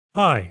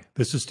Hi,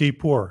 this is Steve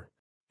Poor,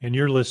 and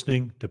you're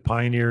listening to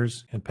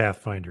Pioneers and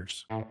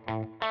Pathfinders.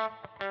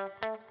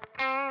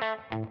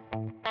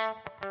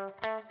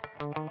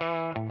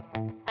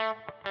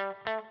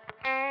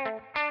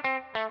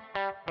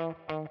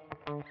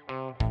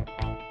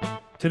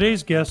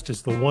 Today's guest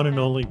is the one and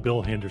only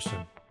Bill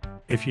Henderson.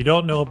 If you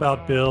don't know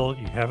about Bill,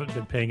 you haven't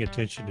been paying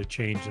attention to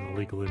change in the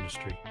legal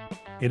industry.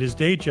 In his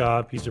day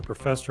job, he's a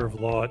professor of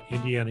law at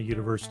Indiana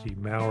University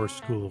Maurer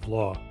School of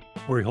Law,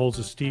 where he holds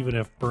a Stephen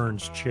F.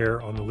 Burns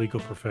Chair on the Legal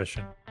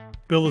Profession.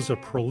 Bill is a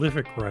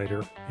prolific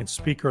writer and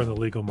speaker on the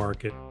legal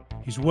market.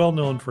 He's well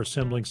known for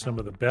assembling some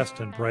of the best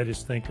and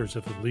brightest thinkers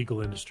of the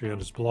legal industry on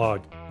his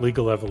blog,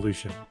 Legal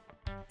Evolution.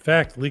 In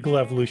fact, Legal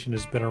Evolution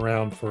has been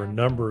around for a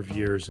number of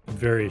years in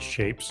various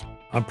shapes.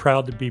 I'm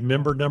proud to be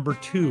member number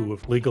 2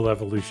 of Legal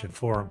Evolution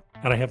Forum,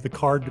 and I have the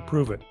card to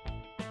prove it.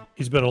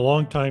 He's been a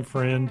longtime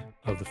friend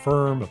of the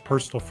firm, a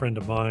personal friend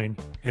of mine,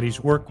 and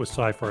he's worked with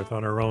Seyfarth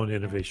on our own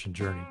innovation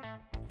journey.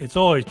 It's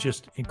always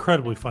just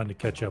incredibly fun to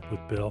catch up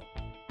with Bill.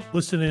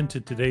 Listen in to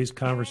today's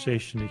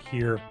conversation to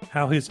hear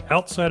how his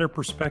outsider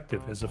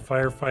perspective as a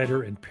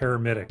firefighter and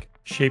paramedic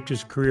shaped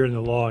his career in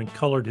the law and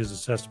colored his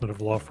assessment of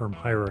law firm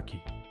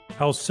hierarchy.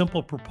 How a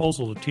simple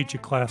proposal to teach a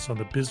class on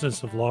the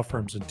business of law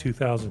firms in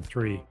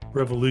 2003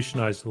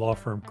 revolutionized the law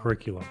firm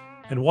curriculum,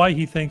 and why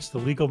he thinks the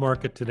legal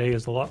market today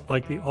is a lot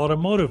like the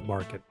automotive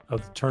market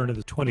of the turn of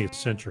the 20th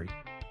century.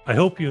 I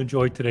hope you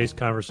enjoyed today's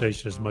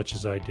conversation as much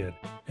as I did.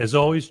 As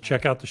always,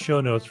 check out the show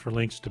notes for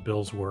links to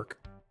Bill's work.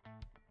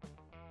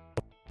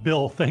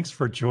 Bill, thanks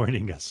for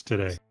joining us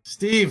today.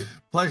 Steve,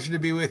 pleasure to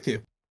be with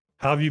you.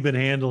 How have you been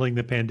handling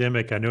the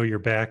pandemic? I know you're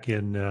back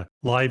in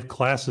live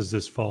classes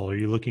this fall. Are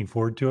you looking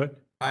forward to it?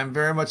 I'm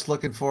very much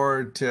looking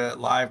forward to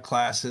live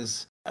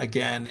classes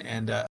again,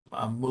 and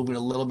I'm moving a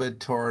little bit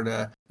toward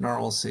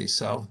normalcy.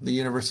 So the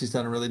university's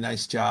done a really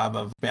nice job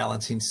of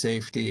balancing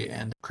safety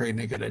and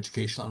creating a good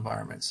educational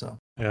environment. So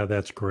yeah,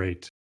 that's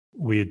great.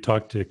 We had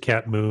talked to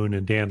Kat Moon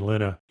and Dan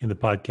Lina in the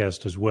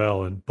podcast as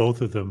well, and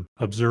both of them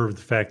observed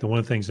the fact that one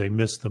of the things they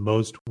missed the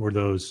most were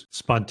those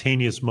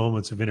spontaneous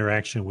moments of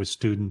interaction with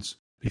students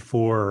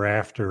before or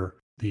after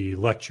the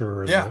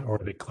lecture or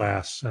the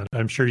class. And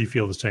I'm sure you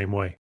feel the same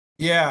way.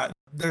 Yeah,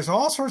 there's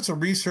all sorts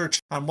of research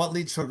on what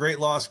leads to a great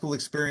law school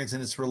experience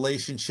and its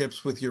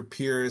relationships with your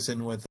peers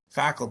and with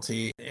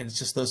faculty. And it's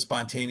just those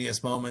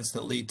spontaneous moments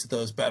that lead to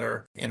those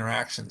better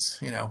interactions.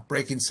 You know,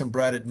 breaking some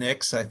bread at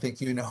Nick's. I think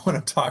you know what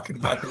I'm talking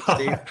about,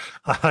 Steve.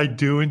 I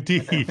do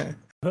indeed.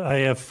 I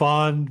have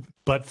fond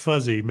but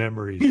fuzzy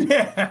memories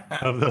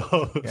of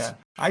those. Yeah.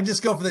 I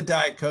just go for the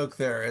Diet Coke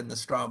there and the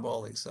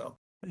Stromboli. So.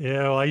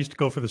 Yeah, well, I used to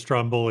go for the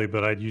Stromboli,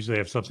 but I'd usually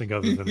have something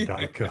other than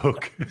Diet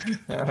Coke.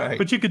 All right.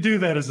 But you could do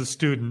that as a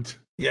student.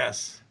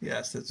 Yes,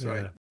 that's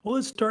right. Well,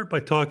 let's start by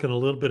talking a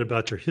little bit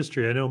about your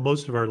history. I know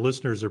most of our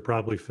listeners are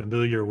probably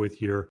familiar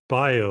with your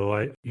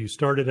bio. You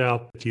started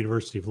out at the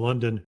University of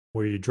London,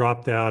 where you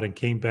dropped out and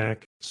came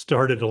back,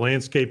 started a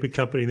landscaping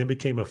company, then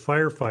became a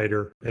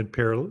firefighter and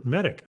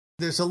paramedic.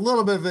 There's a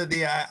little bit of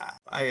it.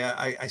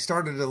 I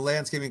started a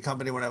landscaping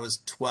company when I was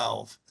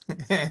 12.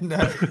 and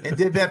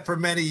did that for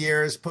many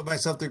years, put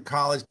myself through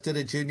college, did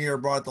a junior year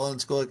abroad at the London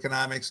School of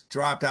Economics,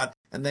 dropped out,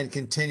 and then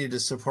continued to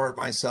support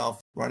myself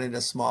running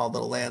a small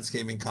little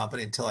landscaping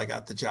company until I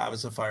got the job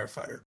as a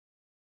firefighter.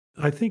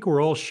 I think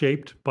we're all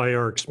shaped by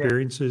our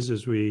experiences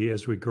as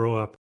we grow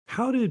up.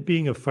 How did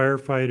being a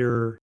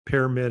firefighter,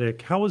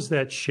 paramedic, how has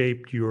that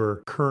shaped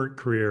your current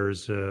career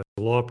as a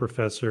law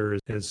professor,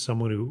 as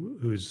someone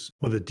who's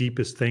one of the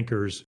deepest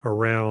thinkers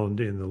around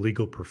in the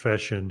legal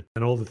profession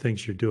and all the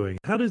things you're doing?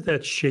 How does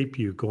that shape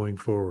you going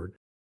forward?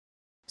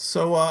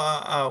 So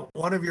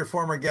one of your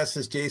former guests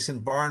is Jason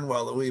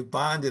Barnwell. We've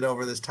bonded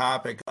over this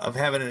topic of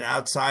having an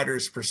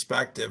outsider's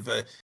perspective.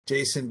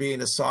 Jason being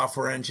a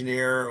software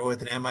engineer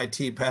with an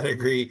MIT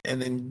pedigree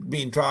and then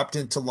being dropped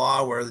into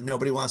law where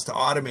nobody wants to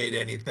automate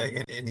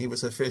anything. And he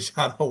was a fish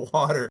out of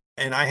water.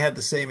 And I had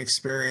the same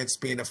experience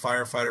being a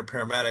firefighter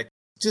paramedic.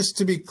 Just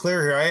to be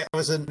clear here, I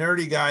was a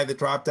nerdy guy that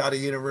dropped out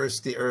of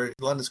university or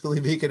London School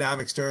of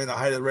Economics during the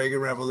height of the Reagan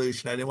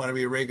Revolution. I didn't want to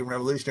be a Reagan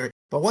revolutionary.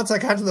 But once I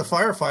got to the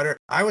firefighter,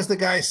 I was the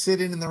guy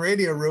sitting in the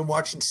radio room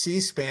watching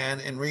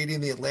C-SPAN and reading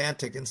The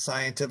Atlantic and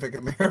Scientific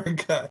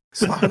America.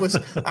 So I was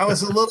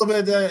a little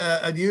bit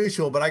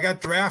unusual, but I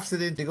got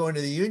drafted into going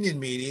to the union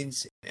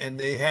meetings and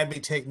they had me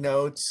take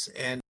notes.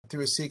 And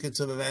through a sequence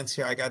of events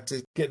here, I got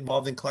to get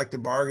involved in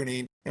collective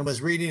bargaining and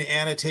was reading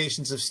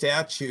annotations of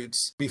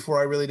statutes before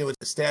I really knew what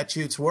the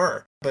statutes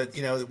were. But,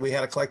 we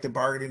had a collective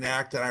bargaining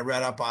act and I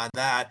read up on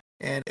that.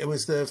 And it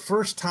was the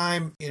first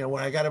time,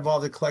 when I got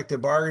involved in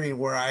collective bargaining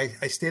where I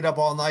stayed up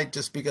all night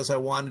just because I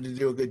wanted to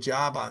do a good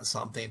job on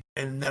something.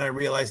 And then I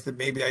realized that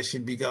maybe I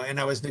should be going, and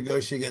I was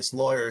negotiating against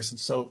lawyers. And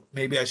so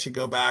maybe I should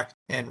go back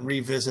and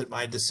revisit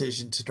my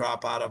decision to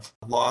drop out of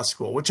law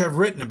school, which I've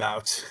written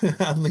about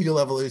on Legal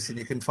Evolution.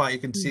 You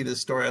can see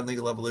this story on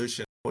Legal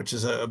Evolution, which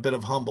is a bit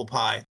of humble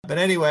pie. But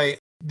anyway,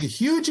 the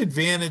huge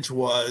advantage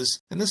was,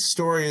 and this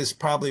story is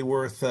probably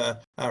worth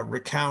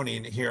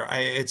recounting here.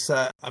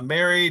 I'm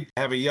married,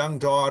 I have a young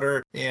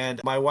daughter,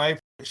 and my wife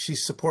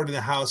She's supporting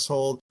the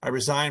household. I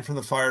resigned from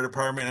the fire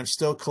department. I'm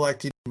still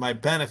collecting my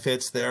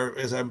benefits there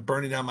as I'm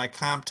burning down my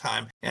comp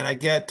time. And I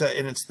get,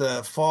 and it's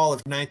the fall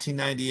of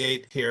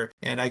 1998 here,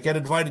 and I get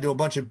invited to a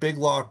bunch of Big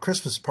Law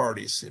Christmas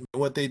parties. And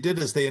what they did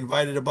is they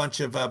invited a bunch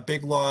of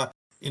Big Law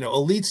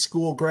elite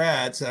school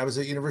grads. I was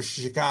at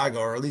University of Chicago,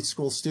 or elite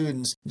school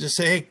students, just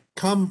say, hey,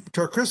 come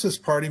to our Christmas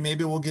party.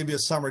 Maybe we'll give you a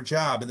summer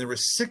job. And there were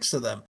 6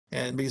 of them.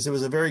 And because it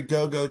was a very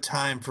go-go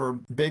time for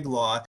Big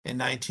Law in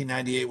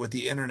 1998 with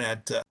the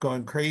internet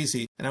going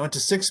crazy. And I went to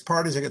 6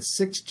 parties. I got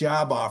 6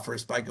 job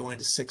offers by going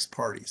to 6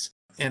 parties.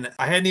 And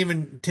I hadn't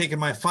even taken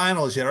my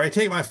finals yet. Or I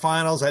take my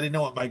finals. I didn't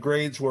know what my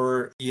grades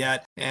were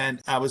yet.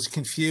 And I was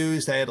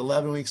confused. I had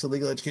 11 weeks of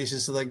legal education.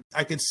 So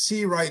I could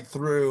see right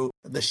through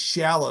the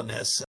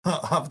shallowness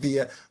of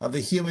the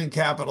human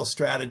capital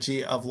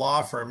strategy of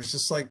law firms.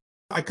 Just like,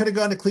 I could have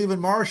gone to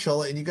Cleveland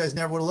Marshall and you guys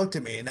never would have looked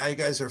at me. And now you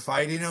guys are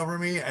fighting over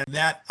me. And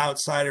that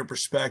outsider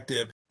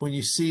perspective, when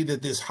you see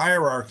that this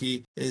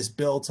hierarchy is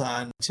built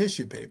on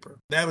tissue paper,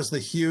 that was the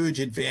huge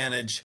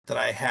advantage that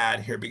I had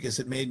here, because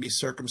it made me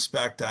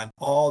circumspect on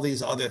all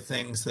these other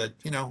things that,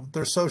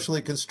 they're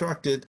socially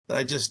constructed that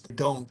I just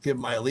don't give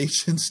my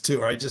allegiance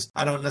to, or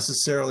I don't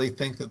necessarily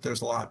think that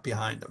there's a lot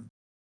behind them.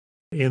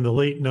 In the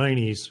late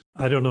 90s,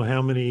 I don't know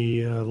how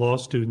many law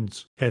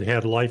students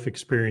had life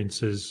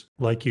experiences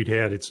like you'd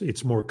had.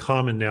 It's more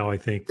common now, I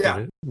think,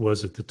 than it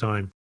was at the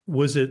time.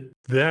 Was it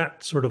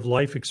that sort of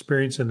life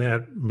experience and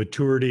that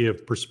maturity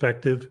of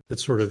perspective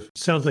that sort of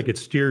sounds like it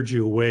steered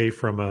you away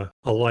from a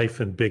life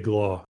in big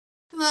law?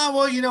 No,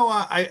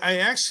 well, I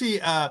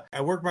actually,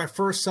 I worked my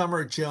first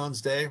summer at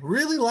Jones Day,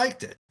 really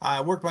liked it. I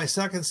worked my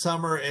second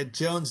summer at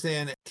Jones Day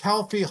and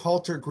Calfee,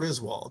 Halter,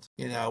 Griswold,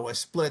 I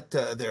split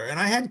there. And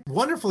I had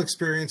wonderful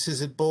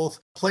experiences at both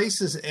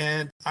places,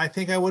 and I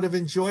think I would have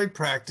enjoyed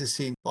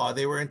practicing law.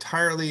 They were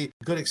entirely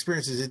good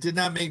experiences. It did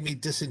not make me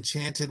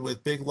disenchanted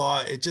with big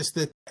law. It just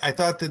that I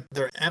thought that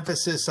their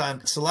emphasis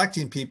on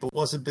selecting people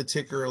wasn't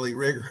particularly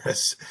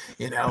rigorous.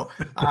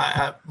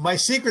 My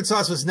secret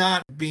sauce was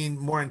not being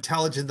more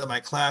intelligent than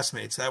my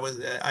classmates.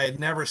 I had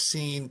never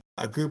seen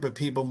a group of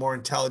people more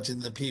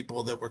intelligent than the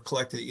people that were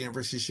collected at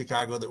University of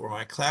Chicago that were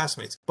my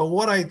classmates. But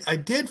what I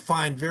did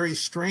find very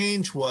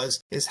strange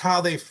is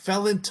how they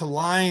fell into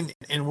line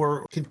and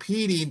were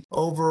competing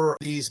over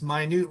these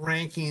minute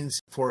rankings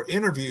for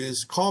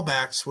interviews,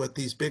 callbacks with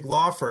these big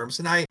law firms.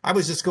 And I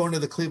was just going to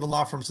the Cleveland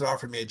law firms that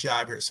offered me a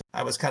job here. So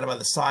I was kind of on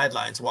the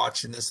sidelines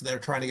watching this. They're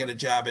trying to get a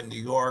job in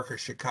New York or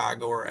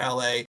Chicago or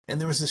LA. And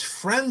there was this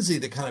frenzy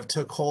that kind of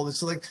took hold.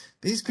 It's like,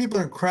 these people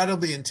are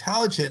incredibly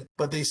intelligent,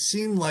 but they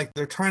seem like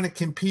they're trying to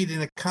compete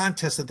in a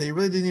contest that they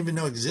really didn't even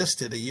know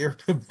existed a year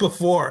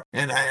before.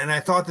 And I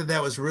thought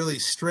that was really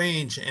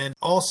strange. And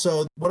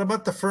also, what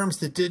about the firms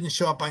that didn't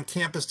show up on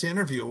campus to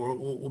interview?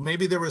 Well,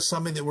 maybe there was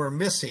something that we're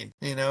missing,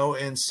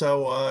 And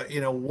so,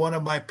 one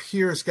of my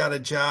peers got a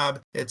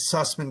job at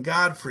Sussman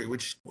Godfrey,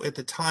 which at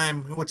the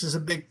time, which is a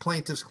big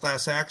plaintiff's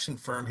class action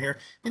firm here.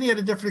 And he had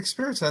a different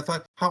experience. I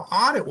thought how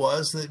odd it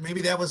was that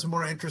maybe that was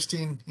more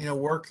interesting,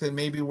 work than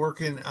maybe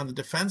working on the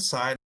defense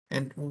side.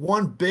 And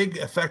one big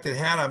effect it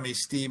had on me,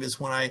 Steve, is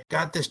when I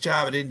got this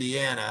job at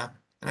Indiana,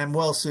 and I'm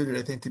well suited,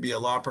 I think, to be a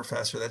law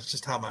professor. That's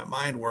just how my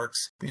mind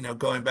works.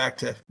 Going back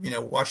to,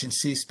 watching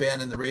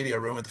C-SPAN in the radio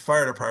room at the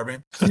fire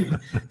department,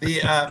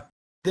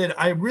 that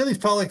I really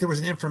felt like there was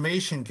an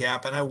information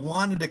gap, and I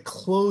wanted to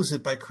close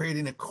it by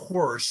creating a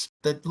course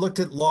that looked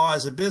at law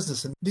as a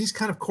business. And these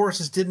kind of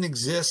courses didn't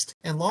exist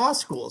in law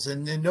schools,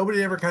 and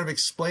nobody ever kind of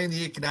explained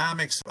the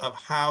economics of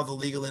how the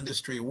legal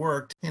industry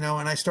worked, and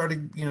I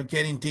started,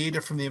 getting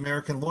data from the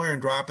American Lawyer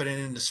and dropping it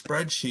into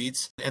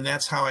spreadsheets. And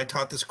that's how I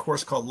taught this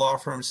course called Law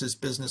Firms as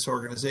Business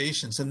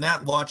Organizations. And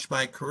that launched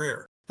my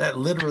career. That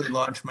literally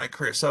launched my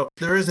career. So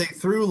there is a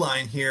through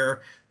line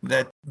here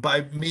that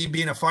by me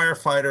being a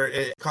firefighter,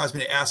 it caused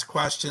me to ask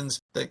questions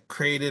that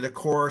created a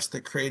course,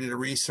 that created a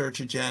research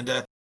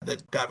agenda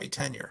that got me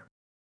tenure.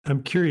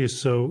 I'm curious.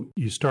 So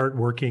you start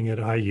working at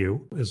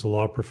IU as a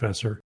law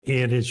professor.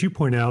 And as you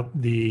point out,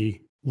 the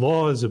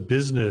law as a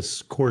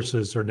business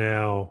courses are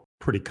now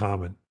pretty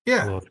common.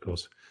 Yeah. Law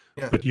schools.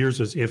 Yeah. But yours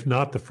is, if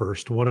not the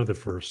first, one of the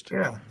first.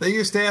 Yeah. They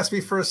used to ask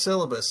me for a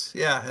syllabus.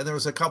 Yeah. And there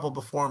was a couple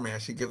before me. I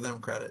should give them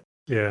credit.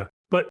 Yeah.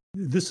 But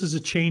this is a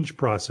change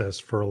process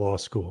for a law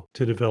school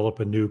to develop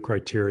a new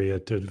criteria,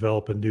 to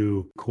develop a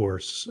new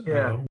course.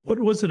 Yeah. What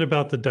was it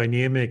about the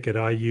dynamic at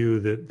IU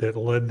that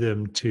led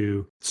them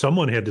to,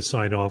 someone had to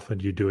sign off on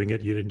you doing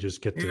it. You didn't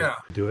just get to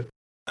do it.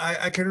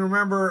 I can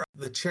remember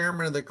the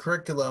chairman of the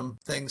curriculum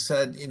thing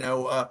said,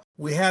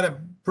 we had a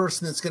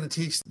person that's going to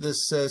teach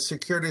this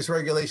Securities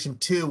Regulation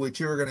 2, which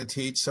you were going to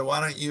teach. So why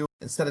don't you,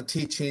 instead of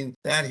teaching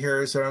that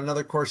here, is there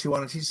another course you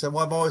want to teach? I said,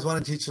 well, I've always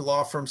wanted to teach the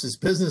law firms as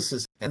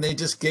businesses. And they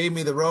just gave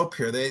me the rope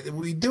here.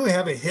 We do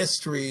have a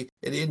history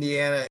in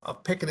Indiana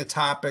of picking a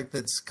topic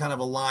that's kind of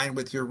aligned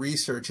with your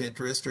research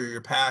interest or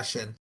your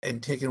passion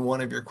and taking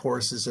one of your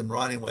courses and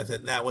running with it.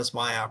 And that was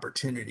my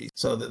opportunity.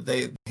 So that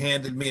they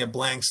handed me a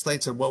blank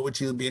slate, said, what would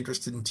you be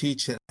interested in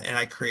teaching? And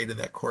I created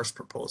that course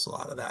proposal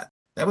out of that.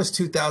 That was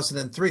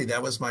 2003.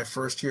 That was my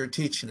first year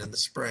teaching in the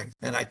spring.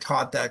 And I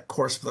taught that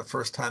course for the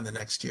first time the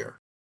next year.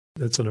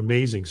 That's an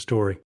amazing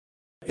story.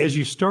 As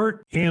you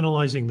start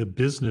analyzing the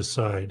business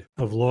side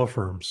of law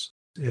firms,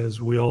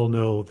 as we all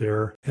know,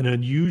 they're an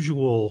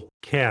unusual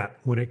cat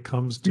when it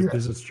comes to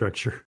business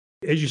structure.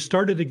 As you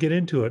started to get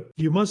into it,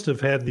 you must have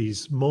had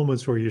these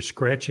moments where you're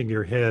scratching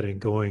your head and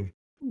going,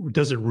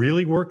 does it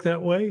really work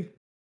that way?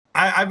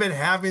 I've been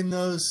having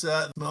those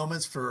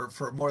moments for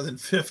more than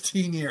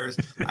 15 years.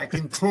 I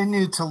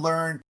continue to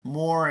learn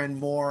more and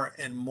more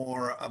and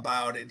more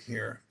about it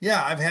here.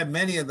 Yeah, I've had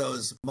many of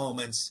those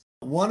moments.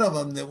 One of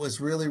them that was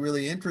really,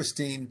 really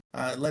interesting,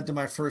 led to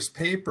my first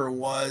paper,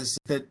 was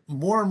that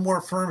more and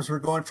more firms were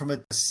going from a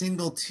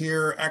single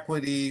tier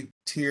equity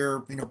tier,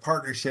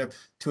 partnership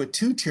to a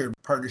two-tier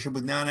partnership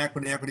with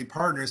non-equity and equity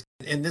partners.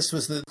 And this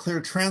was the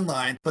clear trend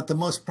line. But the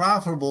most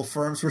profitable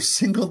firms were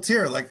single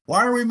tier. Like,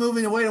 why are we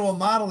moving away to a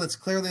model that's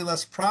clearly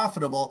less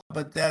profitable,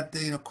 but that,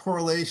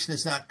 correlation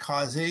is not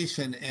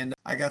causation? And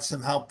I got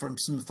some help from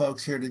some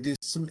folks here to do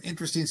some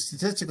interesting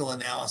statistical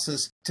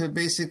analysis to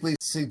basically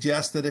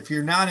suggest that if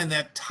you're not in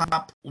that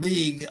top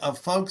league of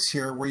folks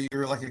here, where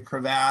you're like a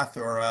Cravath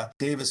or a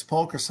Davis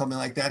Polk or something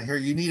like that here,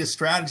 you need a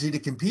strategy to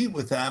compete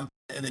with them.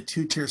 And the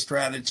two-tier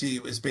strategy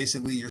was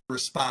basically your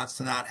response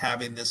to not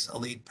having this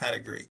elite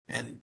pedigree.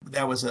 And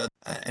that was an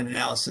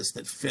analysis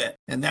that fit.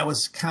 And that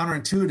was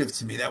counterintuitive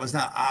to me. That was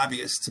not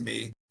obvious to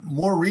me.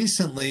 More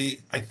recently,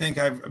 I think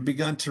I've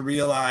begun to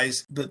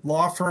realize that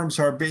law firms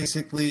are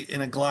basically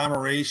an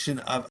agglomeration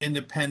of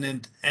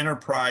independent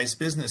enterprise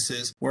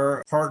businesses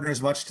where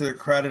partners, much to their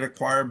credit,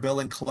 acquire, bill,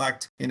 and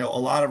collect, a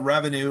lot of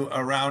revenue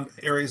around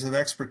areas of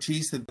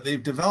expertise that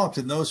they've developed.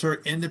 And those are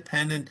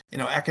independent,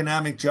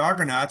 economic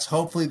juggernauts.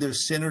 Hopefully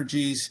there's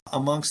synergies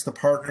amongst the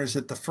partners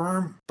at the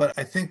firm. But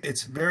I think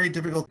it's very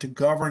difficult to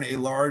govern a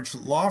large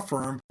law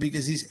firm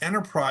because these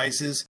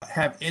enterprises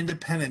have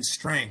independent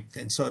strength.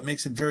 And so it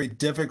makes it very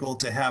difficult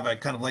to have a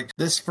kind of like,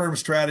 this firm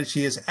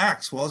strategy is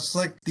X. Well, it's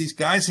like these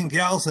guys and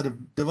gals that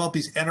have developed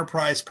these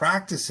enterprise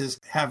practices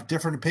have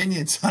different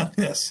opinions on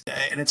this,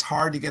 and it's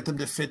hard to get them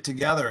to fit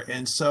together.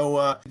 And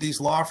so these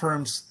law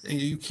firms,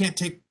 you can't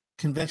take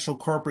conventional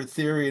corporate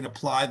theory and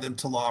apply them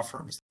to law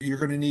firms. You're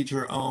going to need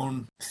your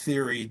own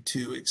theory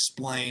to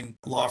explain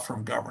law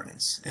firm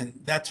governance. And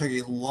that took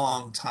a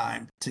long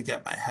time to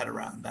get my head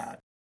around that.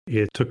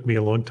 It took me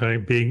a long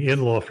time being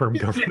in law firm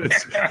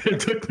governance. It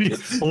took me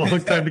a long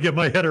time to get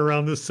my head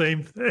around the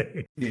same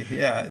thing.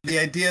 Yeah, the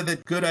idea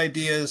that good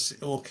ideas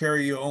will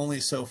carry you only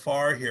so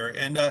far here.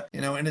 And,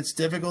 and it's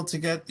difficult to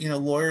get,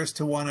 lawyers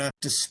to want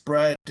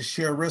to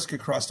share risk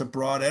across a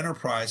broad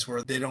enterprise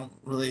where they don't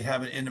really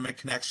have an intimate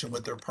connection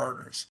with their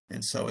partners.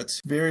 And so it's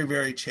very,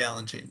 very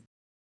challenging.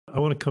 I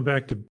want to come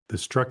back to the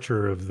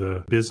structure of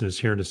the business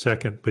here in a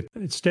second, but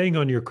staying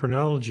on your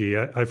chronology,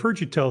 I've heard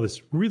you tell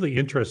this really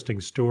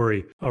interesting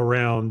story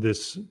around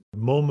this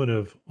moment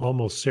of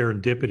almost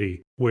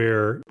serendipity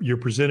where you're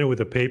presented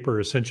with a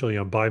paper essentially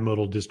on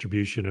bimodal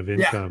distribution of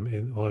income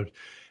and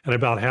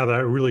about how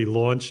that really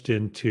launched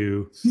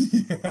into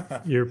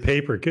your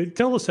paper.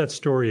 Tell us that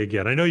story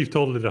again. I know you've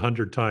told it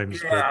 100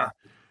 times. Yeah.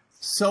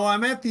 So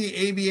I'm at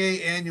the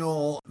ABA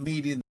annual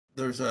meeting.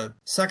 There's a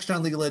section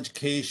on legal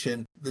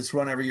education that's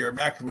run every year.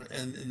 Back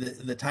in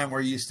the time where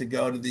you used to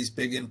go to these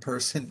big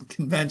in-person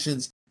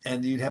conventions,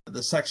 and you'd have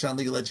the section on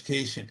legal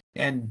education.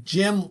 And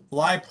Jim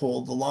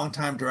Leipold, the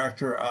longtime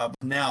director of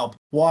NALP,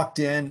 walked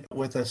in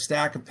with a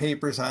stack of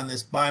papers on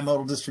this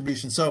bimodal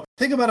distribution. So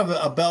think about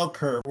a bell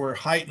curve where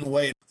height and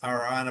weight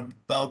are on a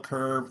bell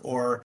curve,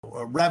 or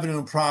revenue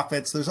and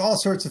profits. There's all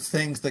sorts of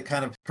things that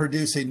kind of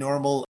produce a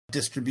normal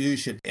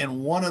distribution.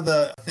 And one of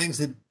the things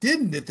that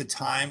didn't at the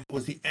time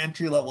was the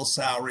entry-level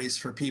salaries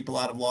for people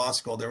out of law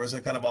school. There was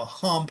a kind of a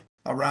hump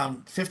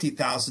around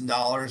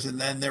 $50,000,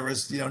 and then there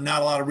was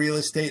not a lot of real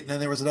estate, and then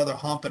there was another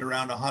hump at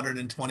around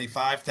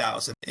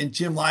 $125,000. And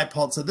Jim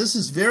Leipold said, this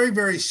is very,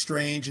 very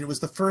strange, and it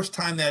was the first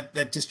time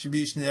that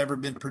distribution had ever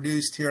been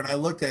produced here. And I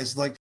looked at it, it's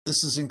like,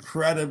 this is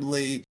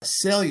incredibly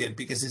salient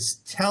because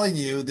it's telling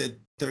you that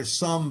there's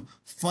some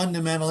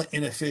fundamental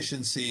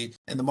inefficiency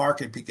in the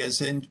market.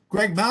 And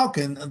Greg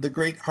Malkin, the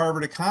great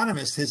Harvard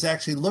economist, has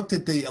actually looked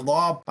at the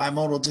law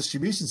bimodal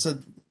distribution and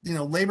said,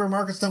 labor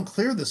markets don't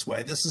clear this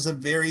way. This is a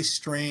very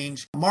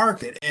strange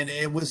market. And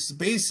it was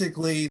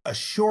basically a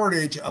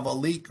shortage of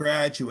elite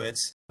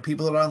graduates,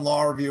 people that are on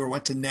law review or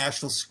went to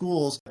national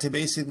schools, to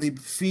basically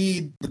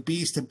feed the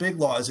beast of big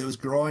law as it was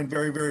growing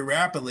very, very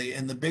rapidly.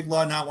 And the big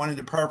law not wanting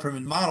to part from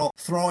a model,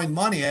 throwing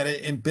money at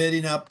it and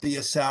bidding up the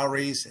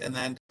salaries and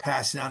then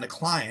passing on to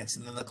clients.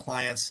 And then the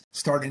clients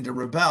starting to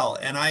rebel.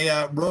 And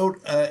I wrote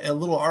a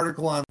little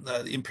article on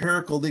the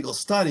empirical legal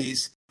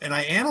studies. And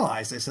I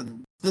analyzed, I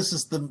said, this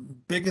is the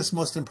biggest,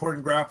 most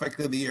important graphic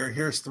of the year.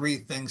 Here's 3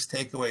 things,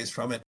 takeaways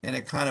from it. And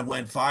it kind of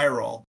went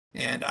viral.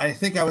 And I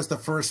think I was the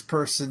first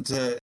person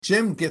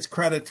Jim gets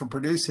credit for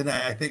producing it.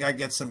 I think I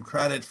get some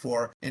credit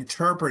for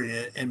interpreting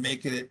it and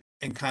making it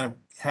and kind of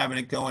having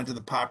it go into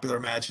the popular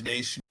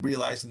imagination,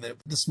 realizing that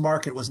this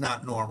market was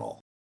not normal.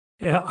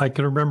 Yeah, I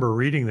can remember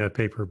reading that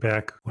paper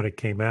back when it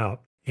came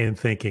out and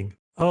thinking,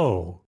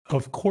 Oh,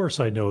 of course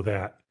I know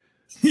that.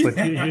 But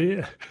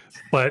Yeah,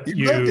 but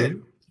you lived it.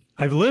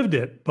 I've lived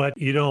it, but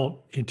you don't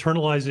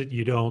internalize it.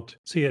 You don't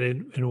see it.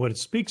 And what it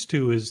speaks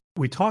to is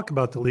we talk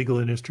about the legal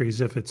industry as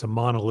if it's a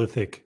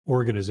monolithic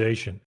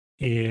organization.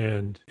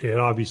 And it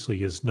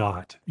obviously is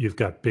not. You've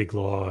got big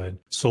law and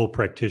sole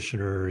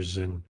practitioners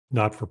and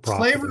not for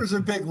profit. Flavors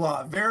of big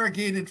law,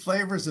 variegated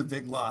flavors of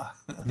big law.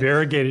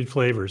 Variegated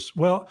flavors.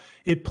 Well,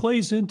 it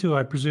plays into,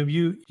 I presume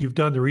you've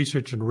done the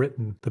research and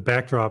written the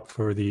backdrop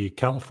for the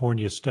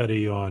California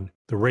study on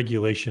the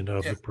regulation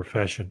of Yeah. the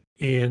profession.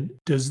 And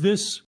does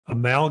this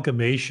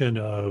amalgamation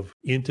of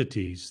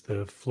entities,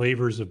 the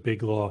flavors of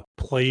big law,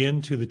 play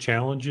into the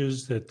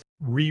challenges that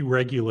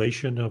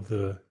re-regulation of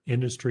the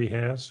industry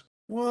has?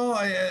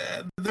 Well,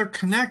 they're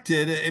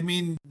connected. I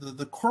mean,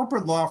 the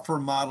corporate law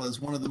firm model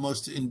is one of the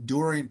most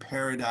enduring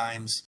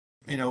paradigms.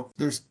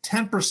 There's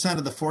 10%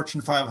 of the Fortune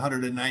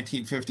 500 in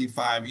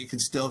 1955 you can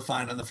still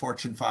find on the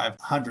Fortune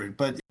 500.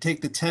 But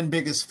take the 10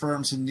 biggest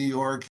firms in New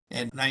York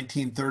in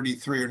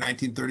 1933 or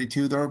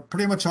 1932, they're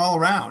pretty much all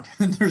around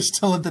and they're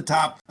still at the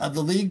top of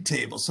the league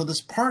table. So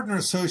this partner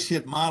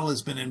associate model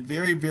has been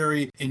very,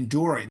 very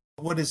enduring.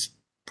 What is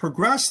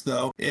progressed,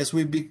 though, as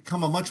we've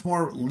become a much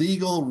more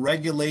legal,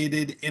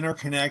 regulated,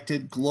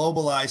 interconnected,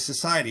 globalized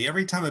society.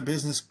 Every time a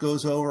business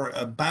goes over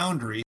a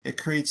boundary, it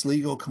creates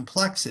legal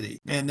complexity.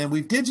 And then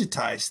we've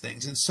digitized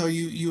things. And so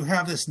you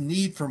have this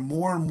need for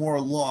more and more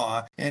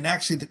law. And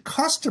actually, the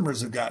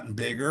customers have gotten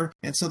bigger.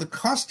 And so the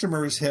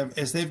customers have,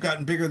 as they've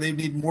gotten bigger, they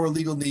need more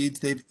legal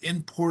needs. They've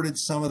imported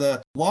some of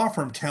the law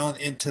firm talent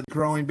into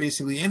growing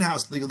basically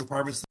in-house legal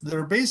departments that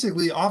are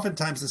basically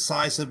oftentimes the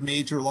size of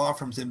major law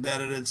firms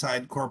embedded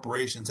inside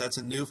corporations. That's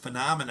a new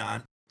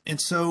phenomenon. And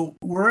so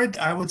we're at,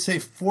 I would say,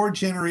 4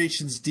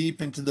 generations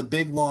deep into the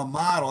big law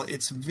model.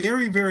 It's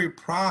very, very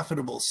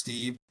profitable,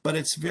 Steve, but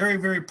it's very,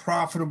 very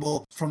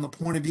profitable from the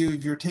point of view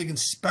if you're taking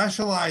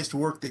specialized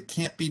work that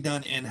can't be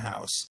done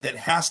in-house, that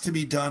has to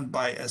be done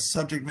by a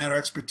subject matter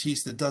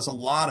expertise that does a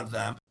lot of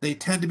them. They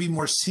tend to be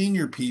more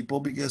senior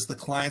people because the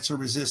clients are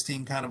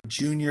resisting kind of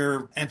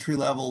junior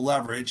entry-level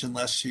leverage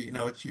unless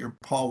you're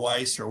Paul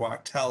Weiss or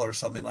Wachtell or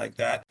something like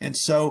that. And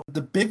so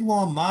the big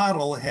law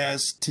model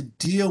has to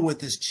deal with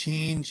this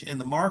change in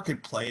the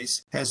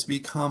marketplace has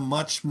become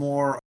much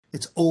more.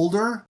 It's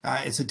older.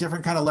 It's a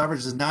different kind of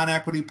leverage. It's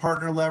non-equity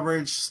partner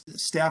leverage,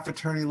 staff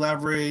attorney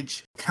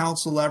leverage,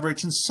 counsel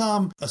leverage, and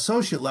some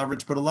associate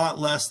leverage, but a lot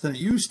less than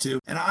it used to.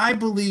 And I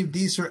believe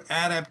these are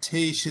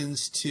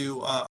adaptations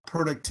to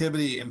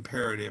productivity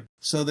imperative.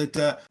 So that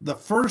the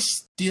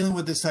first dealing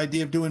with this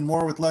idea of doing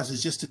more with less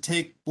is just to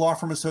take law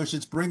firm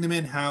associates, bring them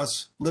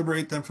in-house,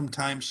 liberate them from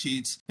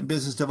timesheets and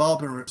business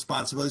development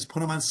responsibilities,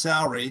 put them on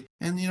salary.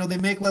 And, they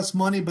make less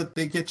money, but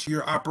they get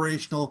your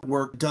operational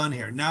work done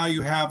here. Now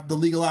you have the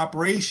legal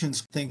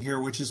operations thing here,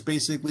 which is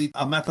basically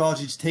a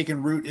methodology that's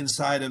taken root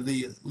inside of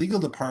the legal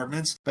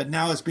departments, but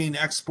now it's being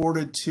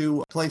exported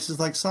to places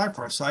like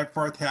Seyfarth.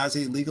 Seyfarth has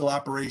a legal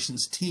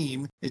operations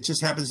team. It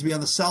just happens to be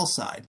on the sell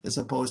side as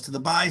opposed to the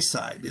buy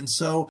side. And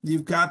so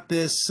you've got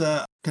this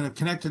kind of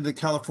connected to the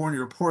California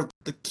report.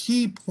 The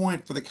key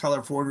point for the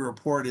California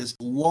report is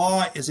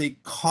law is a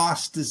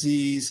cost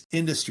disease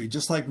industry,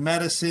 just like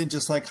medicine,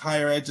 just like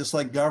higher ed, just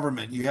like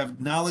government. You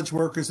have knowledge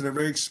workers that are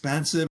very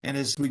expensive. And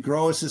as we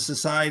grow as a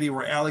society,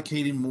 we're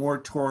allocating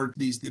more toward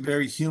these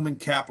very human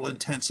capital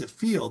intensive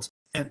fields.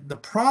 And the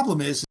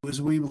problem is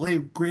we lay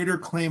greater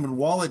claim and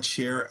wallet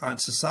share on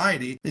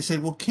society. They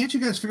said, well, can't you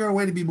guys figure out a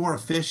way to be more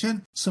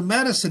efficient? So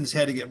medicine's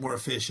had to get more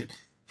efficient.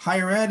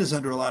 Higher ed is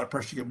under a lot of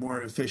pressure to get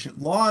more efficient.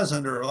 Law is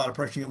under a lot of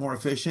pressure to get more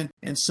efficient.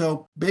 And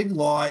so big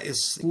law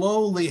is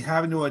slowly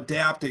having to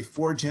adapt a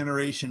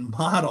 4-generation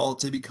model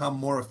to become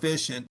more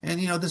efficient.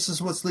 And, this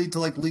is what's lead to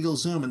like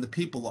LegalZoom and the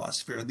people law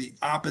sphere, the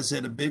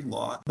opposite of big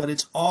law. But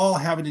it's all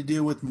having to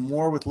do with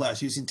more with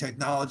less, using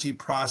technology,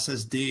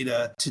 process,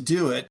 data to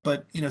do it.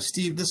 But,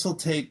 Steve, this will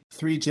take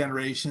 3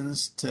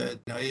 generations to,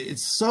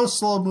 it's so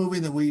slow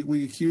moving that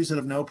we accuse it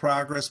of no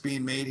progress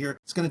being made here.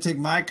 It's going to take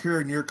my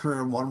career and your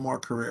career and one more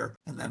career.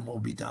 And then we'll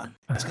be done.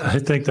 I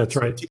think that's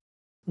right.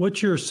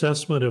 What's your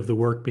assessment of the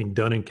work being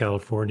done in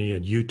California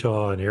and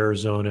Utah and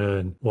Arizona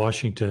and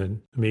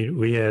Washington? I mean,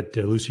 we had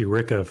Lucy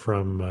Ricca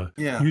from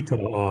Utah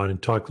on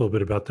and talk a little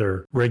bit about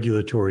their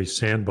regulatory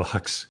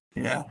sandbox.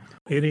 Yeah.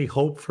 Any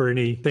hope for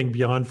anything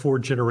beyond 4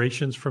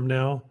 generations from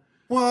now?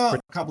 Well, a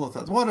couple of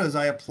thoughts. One is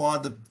I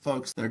applaud the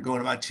folks that are going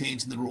about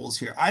changing the rules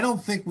here. I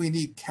don't think we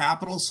need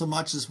capital so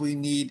much as we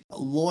need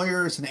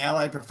lawyers and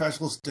allied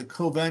professionals to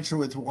co-venture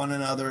with one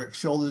another,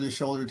 shoulder to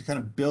shoulder, to kind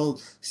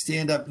of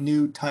stand up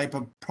new type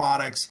of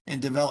products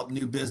and develop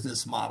new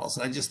business models.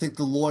 And I just think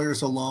the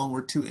lawyers alone,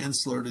 we're too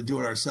insular to do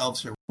it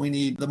ourselves here. We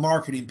need the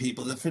marketing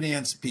people, the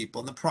finance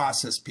people, and the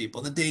process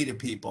people, and the data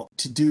people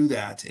to do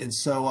that. And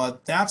so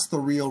that's the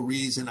real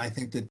reason I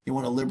think that you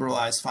want to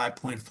liberalize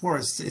 5.4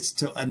 is it's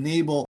to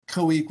enable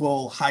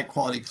co-equal high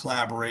quality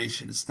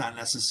collaboration. It's not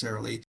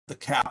necessarily the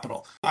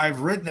capital.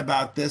 I've written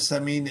about this. I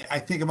mean, I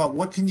think about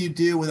what can you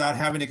do without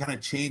having to kind of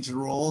change the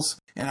rules.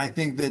 And I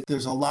think that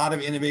there's a lot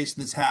of innovation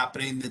that's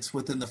happening that's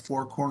within the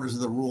four corners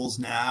of the rules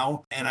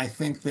now. And I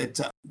think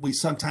that we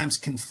sometimes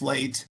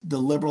conflate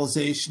the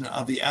liberalization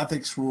of the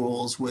ethics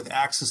rules with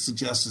access to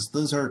justice.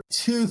 Those are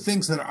two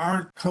things that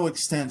aren't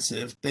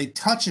coextensive. They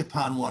touch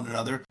upon one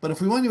another. But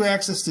if we want to do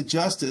access to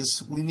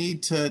justice, we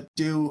need to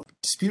do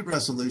dispute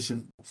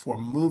resolution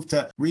move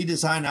to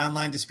redesign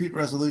online dispute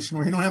resolution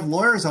where you don't have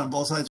lawyers on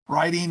both sides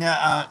writing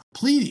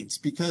pleadings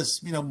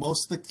because,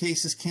 most of the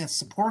cases can't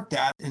support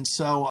that. And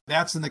so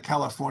that's in the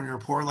California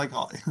report. Like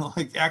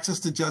access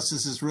to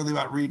justice is really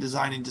about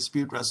redesigning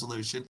dispute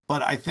resolution.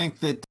 But I think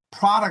that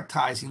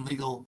productizing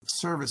legal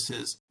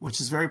services, which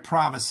is very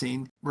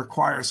promising,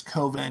 requires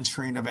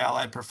co-venturing of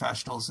allied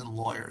professionals and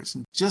lawyers.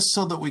 And just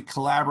so that we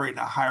collaborate in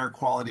a higher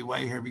quality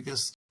way here,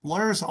 because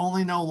lawyers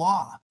only know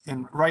law.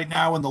 And right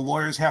now, when the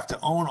lawyers have to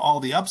own all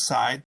the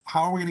upside,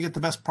 how are we going to get the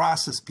best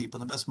process people,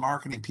 the best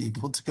marketing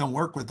people to come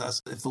work with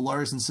us if the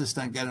lawyers insist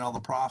on getting all the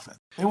profit?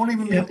 They won't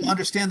even be able to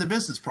understand the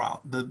business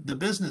problem, the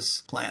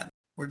business plan.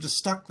 We're just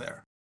stuck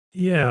there.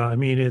 Yeah, I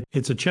mean,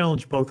 it's a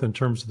challenge both in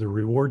terms of the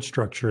reward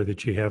structure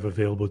that you have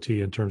available to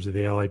you in terms of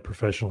the allied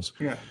professionals.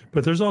 Yeah.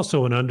 But there's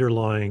also an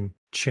underlying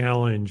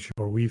challenge,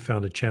 or we've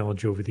found a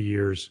challenge over the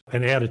years,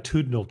 an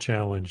attitudinal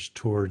challenge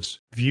towards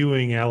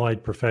viewing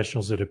allied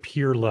professionals at a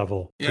peer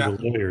level to the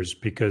lawyers,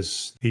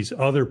 because these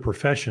other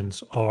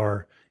professions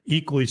are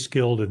equally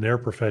skilled in their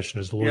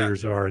profession as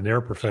lawyers are in their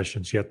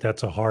professions, yet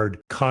that's a hard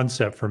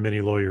concept for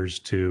many lawyers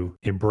to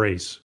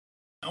embrace.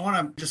 I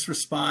want to just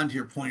respond to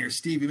your point here,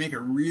 Steve. You make a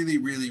really,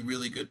 really,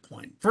 really good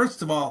point.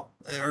 First of all,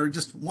 or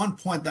just one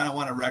point that I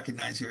want to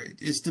recognize here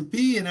is to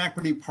be an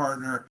equity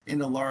partner in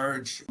a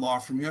large law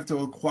firm, you have to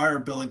acquire,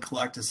 bill, and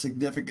collect a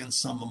significant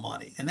sum of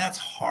money. And that's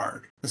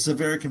hard. This is a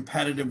very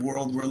competitive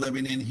world we're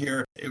living in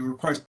here. It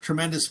requires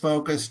tremendous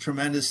focus,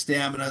 tremendous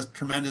stamina,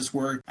 tremendous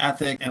work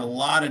ethic, and a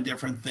lot of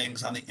different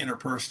things on the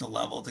interpersonal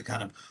level to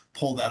kind of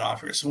pull that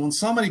off here. So when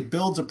somebody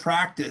builds a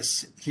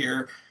practice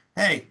here,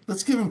 hey,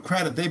 let's give them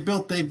credit.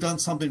 They've done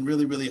something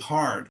really, really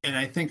hard. And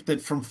I think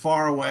that from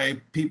far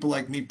away, people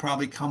like me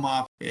probably come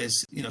off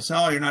as, say,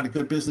 oh, you're not a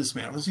good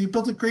businessman. Well, so you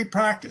built a great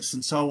practice.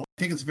 And so I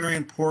think it's very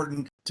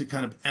important to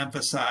kind of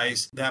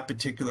emphasize that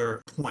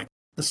particular point.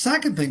 The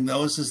second thing,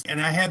 though, is, and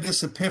I had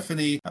this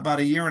epiphany about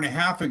a year and a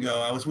half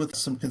ago. I was with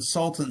some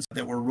consultants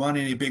that were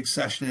running a big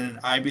session in an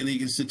Ivy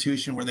League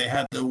institution where they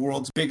had the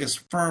world's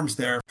biggest firms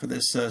there for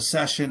this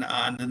session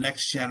on the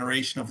next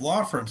generation of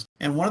law firms.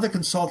 And one of the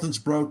consultants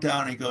broke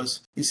down and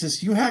he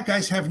says, you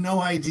guys have no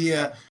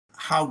idea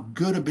how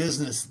good a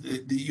business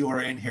that you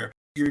are in here.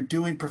 You're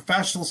doing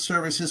professional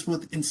services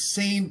with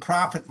insane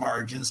profit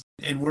margins,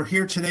 and we're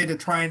here today to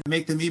try and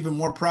make them even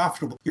more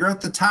profitable. You're at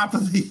the top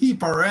of the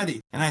heap already.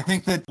 And I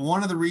think that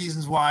one of the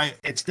reasons why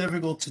it's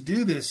difficult to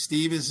do this,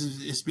 Steve,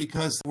 is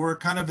because we're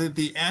kind of at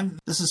the end.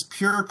 This is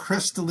pure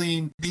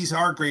crystalline. These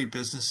are great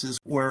businesses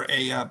where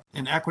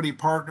an equity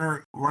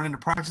partner running a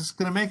practice is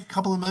going to make a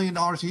couple of $1 million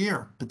a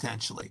year,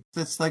 potentially.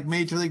 That's like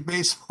Major League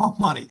Baseball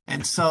money.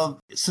 And so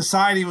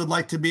society would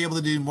like to be able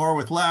to do more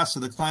with less,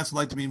 or the clients would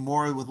like to be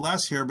more with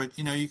less here. But,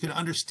 you can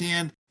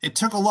understand it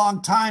took a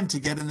long time to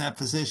get in that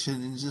position,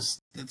 and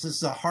it's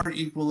just a hard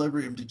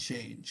equilibrium to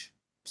change.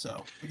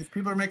 So because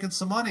people are making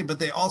some money, but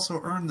they also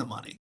earn the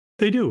money.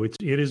 They do. It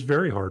is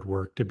very hard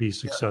work to be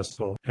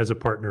successful as a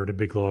partner at a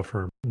big law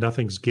firm.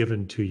 Nothing's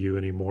given to you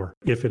anymore,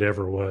 if it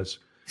ever was.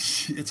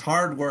 It's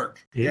hard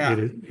work. It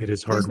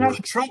is hard work. There's not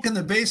a truck in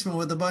the basement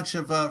with a bunch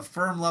of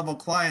firm level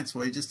clients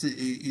where you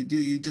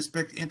just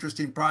pick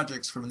interesting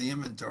projects from the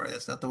inventory.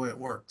 That's not the way it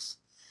works.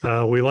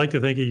 We like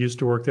to think it used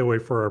to work that way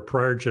for our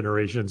prior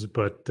generations,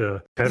 but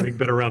having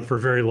been around for a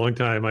very long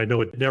time, I know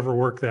it never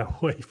worked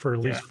that way for at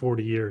least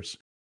 40 years.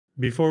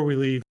 Before we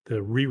leave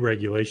the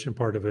re-regulation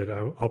part of it,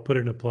 I'll put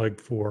in a plug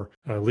for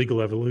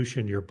Legal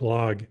Evolution, your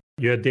blog.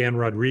 You had Dan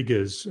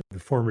Rodriguez, the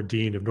former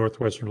dean of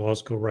Northwestern Law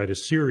School, write a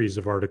series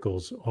of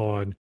articles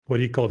on what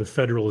he called the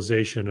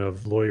federalization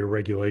of lawyer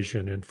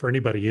regulation. And for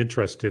anybody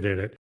interested in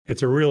it,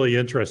 it's a really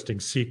interesting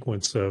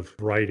sequence of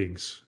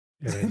writings,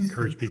 and I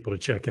encourage people to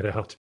check it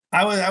out.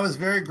 I was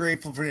very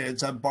grateful for it.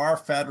 It's on bar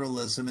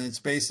federalism, and it's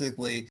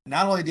basically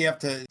not only do you have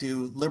to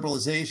do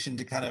liberalization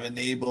to kind of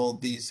enable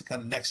these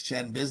kind of next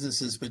gen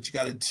businesses, but you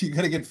got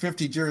to get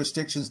 50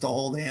 jurisdictions to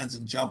hold hands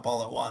and jump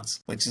all at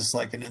once, which is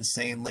like an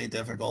insanely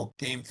difficult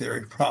game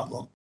theory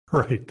problem.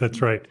 Right,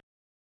 that's right.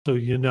 So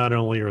you not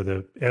only are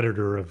the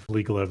editor of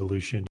Legal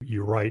Evolution,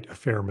 you write a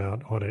fair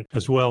amount on it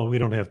as well. We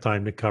don't have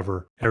time to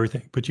cover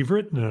everything, but you've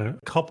written a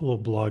couple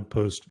of blog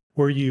posts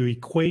where you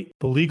equate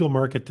the legal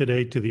market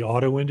today to the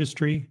auto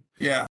industry.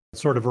 Yeah.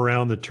 Sort of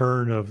around the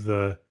turn of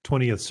the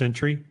 20th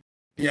century.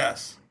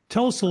 Yes.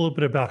 Tell us a little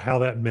bit about how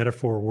that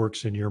metaphor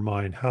works in your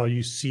mind, how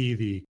you see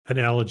the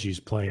analogies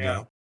playing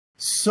out.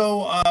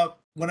 So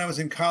When I was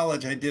in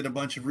college, I did a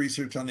bunch of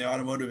research on the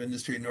automotive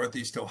industry in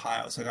Northeast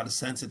Ohio, so I got to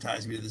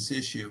sensitize me to this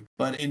issue.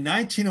 But in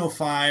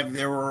 1905,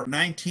 there were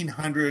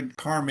 1,900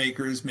 car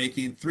makers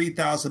making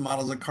 3,000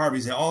 models of car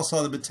because they all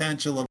saw the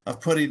potential of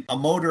putting a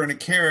motor in a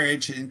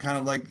carriage and kind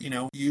of like,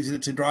 using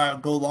it to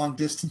go long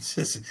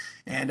distances.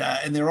 And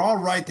they're all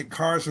right that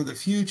cars were the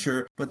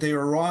future, but they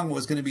were wrong what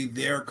was going to be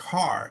their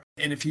car.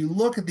 And if you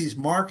look at these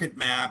market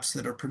maps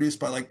that are produced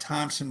by like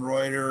Thomson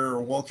Reuters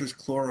or Wolters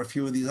Kluwer or a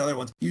few of these other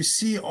ones, you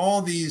see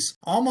all these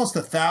almost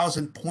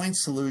 1,000 point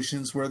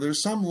solutions where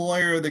there's some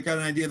lawyer that got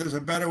an idea, there's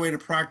a better way to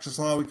practice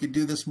law, we could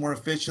do this more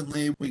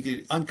efficiently, we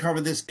could uncover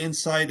this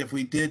insight if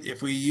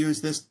we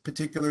use this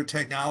particular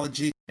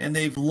technology, and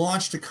they've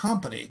launched a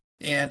company.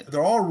 And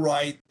they're all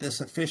right.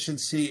 This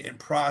efficiency and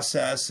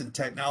process and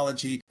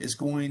technology is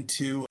going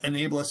to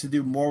enable us to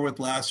do more with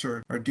less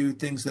or do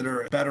things that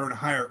are better and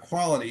higher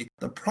quality.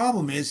 The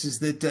problem is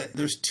that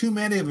there's too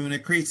many of them and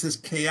it creates this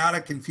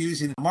chaotic,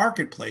 confusing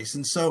marketplace.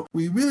 And so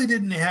we really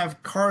didn't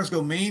have cars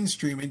go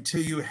mainstream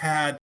until you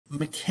had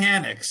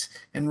mechanics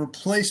and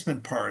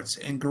replacement parts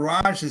and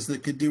garages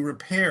that could do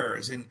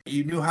repairs, and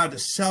you knew how to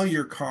sell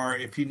your car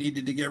if you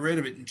needed to get rid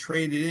of it and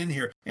trade it in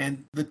here.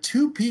 And the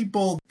two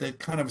people that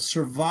kind of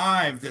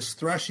survived this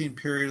threshing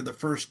period of the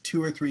first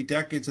 2 or 3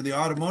 decades of the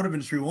automotive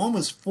industry, one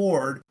was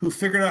Ford, who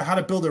figured out how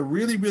to build a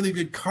really, really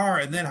good car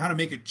and then how to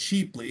make it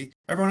cheaply.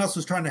 Everyone else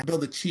was trying to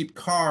build a cheap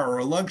car or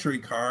a luxury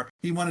car.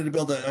 He wanted to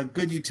build a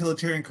good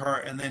utilitarian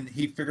car, and then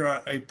he figured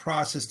out a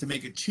process to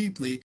make it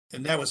cheaply.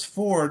 And that was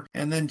Ford.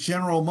 And then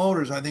General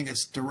Motors, I think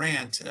it's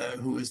Durant,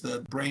 who is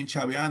the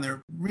brainchild behind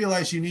there,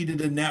 realized you needed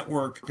a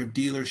network of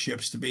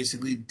dealerships to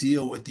basically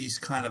deal with these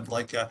kind of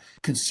like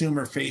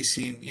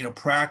consumer-facing,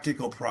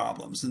 practical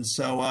problems. And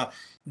so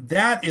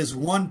that is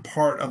one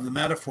part of the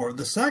metaphor.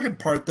 The second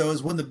part, though,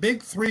 is when the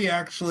big three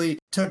actually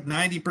took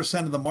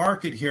 90% of the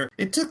market here,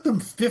 it took them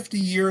 50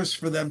 years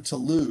for them to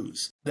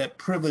lose that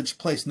privileged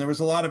place. And there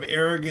was a lot of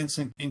arrogance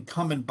and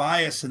incumbent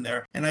bias in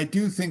there. And I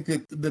do think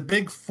that the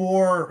big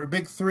four or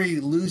big three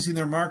losing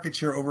their market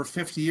share over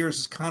 50 years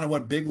is kind of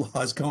what Big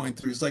Law is going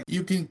through. It's like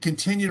you can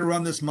continue to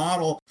run this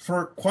model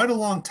for quite a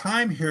long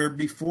time here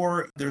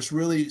before there's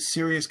really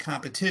serious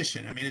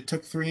competition. I mean, it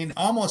took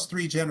almost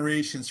three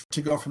generations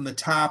to go from the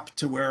top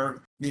to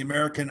where the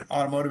American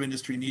automotive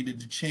industry needed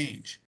to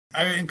change.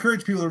 I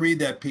encourage people to read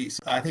that piece.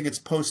 I think it's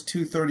post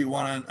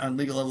 231 on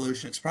legal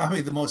evolution. It's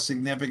probably the most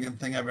significant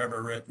thing I've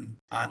ever written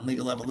on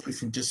legal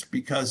evolution, just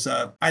because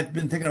I've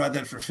been thinking about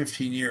that for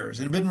 15 years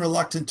and been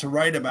reluctant to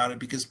write about it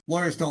because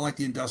lawyers don't like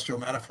the industrial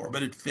metaphor,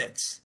 but it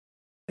fits.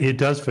 It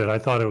does fit. I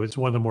thought it was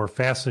one of the more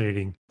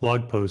fascinating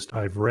blog posts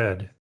I've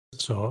read.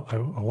 So I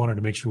wanted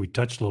to make sure we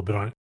touched a little bit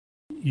on it.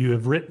 You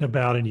have written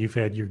about and you've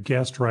had your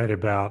guest write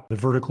about the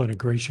vertical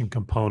integration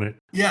component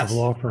of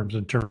law firms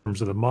in terms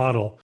of the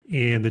model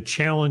and the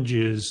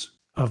challenges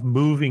of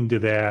moving to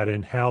that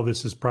and how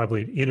this is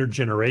probably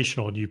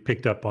intergenerational. And you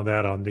picked up on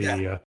that on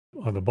the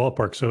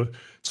ballpark.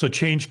 So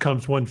change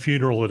comes one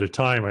funeral at a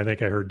time. I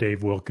think I heard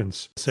Dave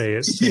Wilkins say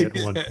it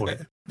at one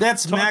point.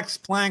 That's Max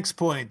Planck's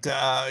point.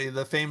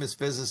 The famous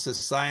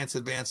physicist, science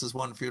advances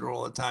one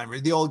funeral at a time.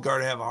 The old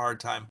guard have a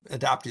hard time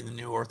adopting the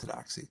new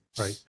orthodoxy.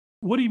 Right.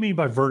 What do you mean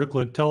by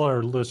vertical? Tell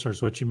our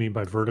listeners what you mean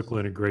by vertical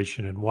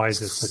integration and why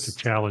is it such a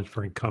challenge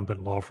for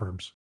incumbent law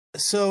firms?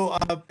 So,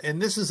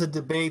 and this is a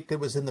debate that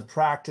was in the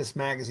Practice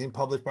magazine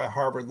published by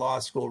Harvard Law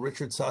School.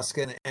 Richard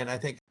Susskind and I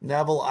think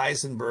Neville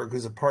Eisenberg,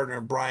 who's a partner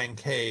of Brian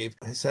Cave,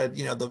 said,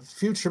 the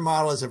future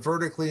model is a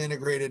vertically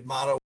integrated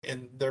model.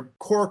 And their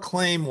core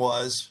claim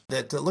was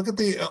that look at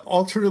the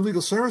alternative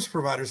legal service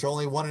providers are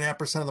only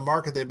 1.5% of the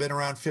market. They've been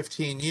around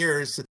 15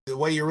 years. The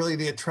way you really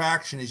get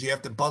traction is you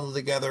have to bundle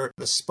together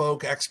a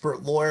bespoke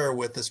expert lawyer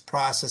with this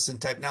process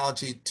and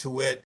technology, to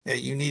wit,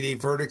 you need a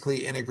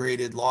vertically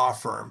integrated law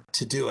firm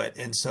to do it.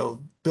 And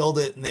so build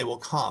it and they will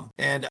come.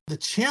 And the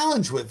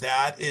challenge with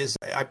that is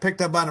I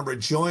picked up on a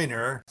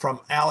rejoinder from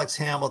Alex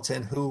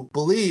Hamilton, who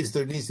believes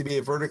there needs to be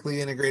a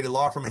vertically integrated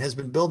law firm and has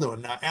been building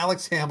one. Now,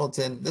 Alex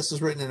Hamilton, this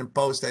was written in a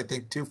post, I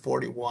think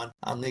 241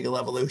 on Legal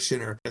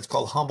Evolution, or it's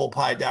called Humble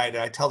Pie Diet.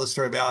 I tell the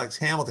story of Alex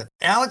Hamilton.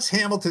 Alex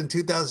Hamilton,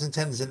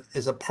 2010,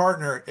 is a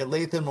partner at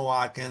Latham &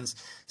 Watkins,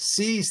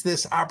 sees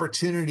this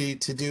opportunity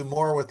to do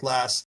more with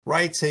less,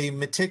 writes a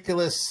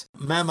meticulous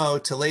memo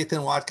to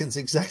Latham & Watkins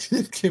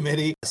Executive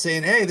Committee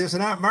saying, hey, there's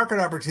an market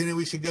opportunity,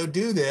 we should go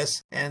do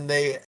this. And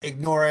they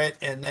ignore it.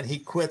 And then he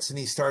quits and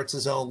he starts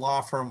his own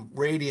law firm,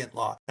 Radiant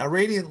Law. Now,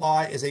 Radiant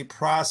Law is a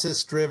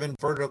process-driven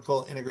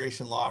vertical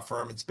integration law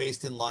firm. It's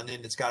based in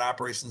London. It's got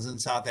operations in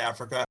South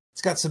Africa.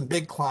 It's got some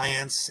big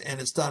clients and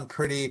it's done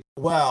pretty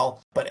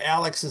well, but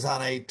Alex is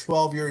on a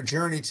 12-year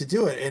journey to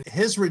do it. And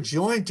his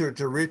rejoinder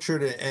to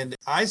Richard and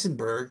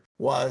Eisenberg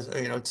was,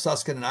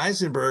 Susskind and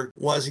Eisenberg,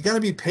 was you got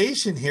to be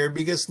patient here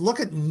because look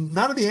at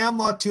none of the Am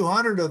Law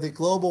 200 or the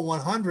Global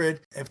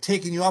 100 have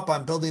taken you up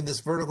on building this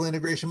vertical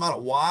integration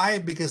model. Why?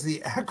 Because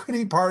the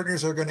equity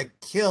partners are going to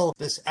kill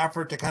this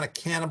effort to kind of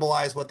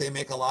cannibalize what they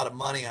make a lot of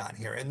money on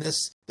here. And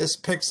this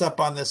picks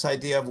up on this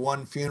idea of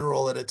one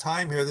funeral at a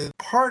time here. The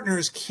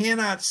partners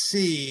cannot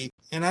see,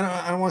 and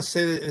I don't want to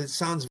say that it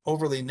sounds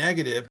overly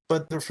negative,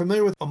 but they're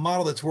familiar with a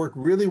model that's worked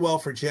really well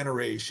for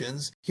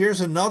generations. Here's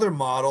another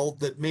model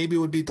that maybe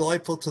would be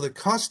delightful to the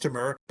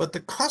customer, but the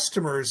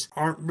customers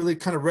aren't really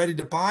kind of ready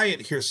to buy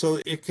it here. So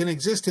it can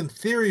exist in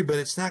theory, but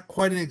it's not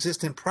quite an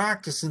exist in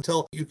practice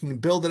until you can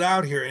build it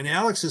out here. And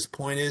Alex's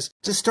point is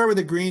just start with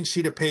a green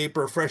sheet of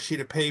paper, a fresh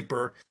sheet of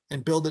paper,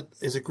 and build it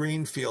as a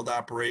greenfield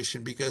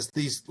operation because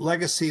these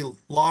legacy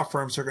law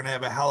firms are going to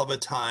have a hell of a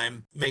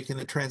time making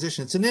the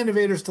transition. It's an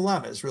innovator's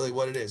dilemma is really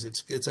what it is.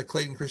 It's a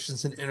Clayton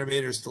Christensen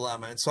innovator's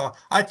dilemma. And so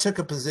I took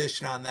a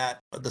position on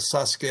that, the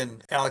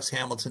Susskind, Alex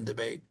Hamilton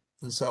debate.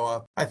 And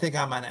so I think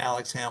I'm on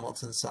Alex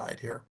Hamilton's side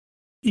here.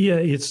 Yeah,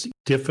 it's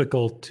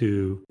difficult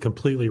to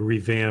completely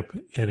revamp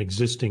an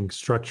existing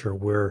structure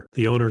where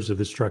the owners of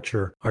the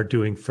structure are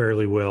doing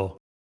fairly well.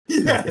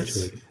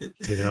 Yes.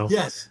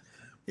 Yes.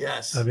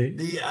 Yes. I mean,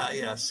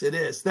 yes, it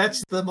is.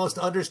 That's the most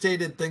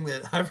understated thing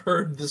that I've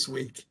heard this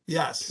week.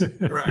 Yes,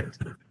 correct.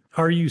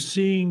 Are you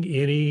seeing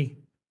any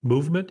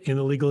movement in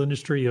the legal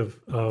industry of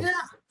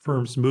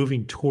firms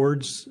moving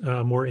towards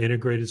more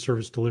integrated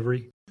service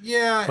delivery?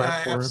 Yeah,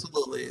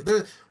 absolutely.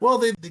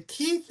 The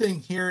key thing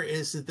here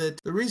is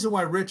that the reason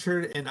why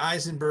Richard and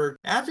Eisenberg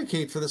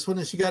advocate for this one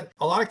is you got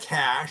a lot of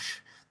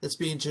cash that's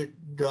being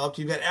developed.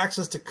 You've got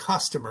access to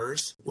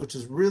customers, which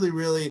is really,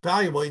 really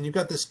valuable. And you've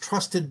got this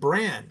trusted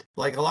brand.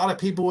 Like a lot of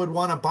people would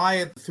want to buy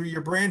it through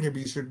your brand here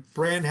because your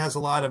brand has a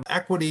lot of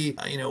equity,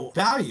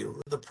 value.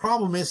 The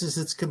problem is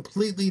it's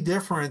completely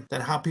different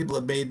than how people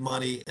have made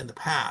money in the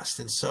past.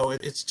 And so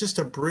it's just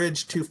a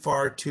bridge too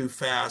far, too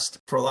fast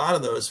for a lot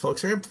of those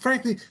folks. And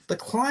frankly, the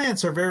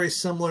clients are very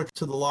similar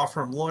to the law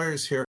firm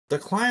lawyers here. The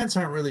clients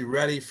aren't really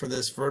ready for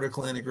this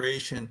vertical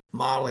integration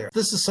model here.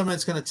 This is something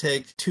that's going to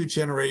take 2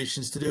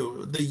 generations to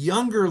do. The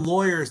younger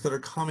lawyers that are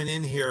coming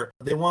in here,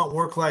 they want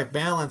work-life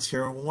balance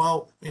here.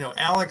 Well,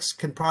 Alex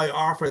can probably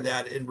offer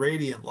that in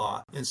Radiant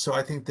Law. And so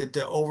I think that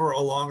over a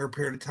longer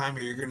period of time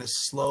here, you're going to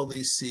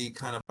slowly see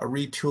kind of a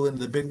retool into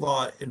the big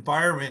law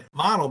environment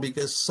model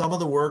because some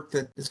of the work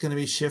that is going to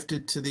be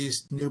shifted to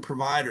these new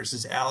providers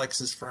as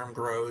Alex's firm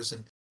grows.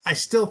 And I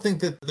still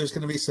think that there's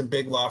going to be some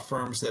big law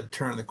firms that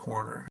turn the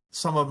corner.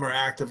 Some of them are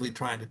actively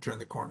trying to turn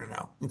the corner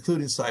now,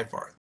 including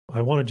Seyfarth.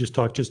 I want to just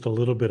talk just a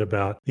little bit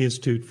about the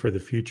Institute for the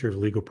Future of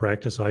Legal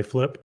Practice,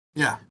 IFLIP.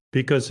 Yeah.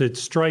 Because it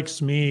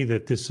strikes me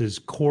that this is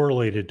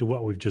correlated to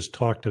what we've just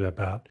talked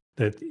about,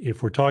 that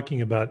if we're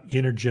talking about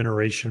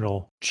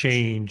intergenerational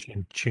change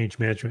and change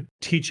management,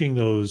 teaching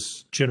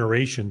those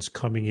generations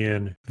coming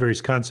in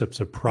various concepts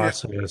of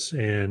process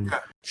and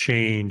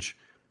change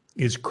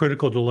is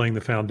critical to laying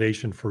the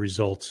foundation for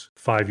results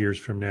 5 years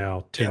from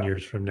now, 10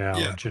 years from now,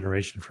 a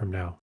generation from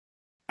now.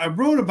 I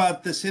wrote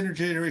about this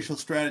intergenerational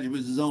strategy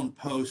with his own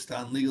post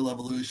on Legal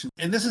Evolution.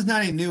 And this is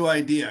not a new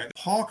idea.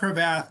 Paul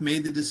Cravath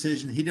made the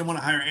decision. He didn't want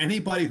to hire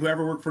anybody who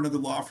ever worked for another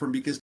law firm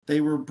because they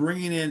were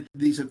bringing in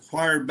these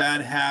acquired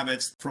bad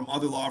habits from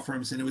other law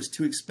firms and it was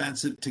too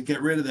expensive to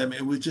get rid of them.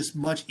 It was just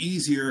much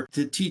easier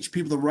to teach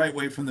people the right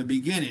way from the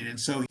beginning. And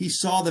so he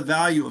saw the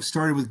value of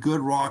starting with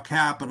good raw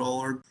capital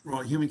or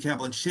raw human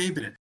capital and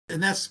shaping it.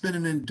 And that's been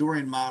an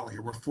enduring model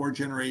here. We're 4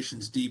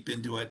 generations deep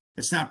into it.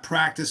 It's not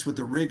practiced with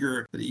the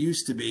rigor that it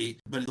used to be,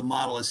 but the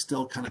model is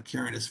still kind of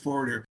carrying us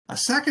forward here. A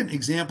second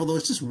example, though,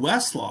 is just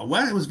Westlaw.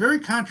 It was very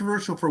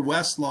controversial for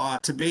Westlaw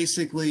to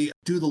basically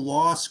do the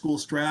law school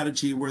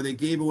strategy where they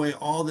gave away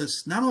all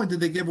this. Not only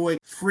did they give away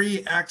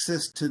free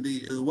access to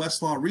the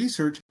Westlaw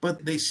research,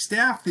 but they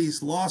staffed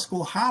these law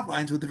school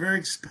hotlines with very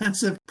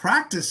expensive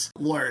practice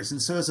lawyers.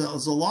 And so as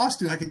a law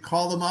student, I could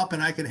call them up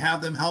and I could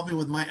have them help me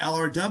with my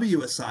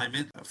LRW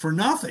assignment for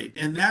nothing.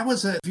 And that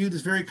was viewed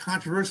as very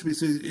controversial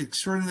because it was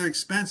extraordinarily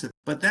expensive.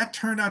 But that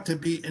turned out to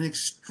be an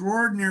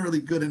extraordinarily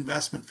good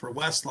investment for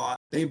Westlaw.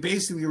 They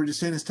basically were just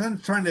saying, instead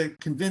of trying to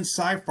convince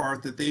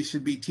Seyfarth that they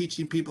should be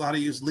teaching people how to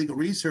use legal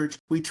research,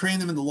 we train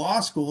them in the law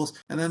schools,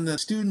 and then the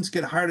students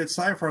get hired at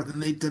Seyfarth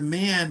and they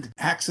demand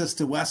access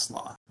to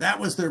Westlaw. That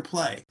was their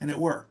play, and it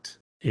worked.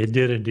 It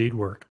did indeed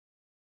work.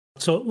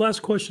 So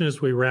last question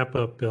as we wrap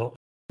up, Bill.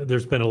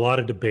 There's been a lot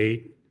of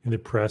debate in the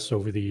press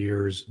over the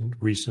years and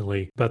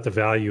recently about the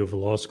value of a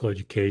law school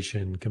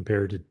education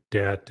compared to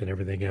debt and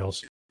everything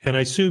else. And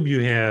I assume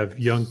you have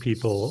young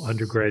people,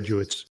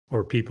 undergraduates,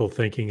 or people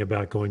thinking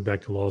about going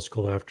back to law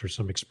school after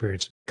some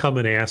experience, come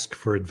and ask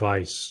for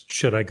advice.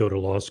 Should I go to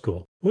law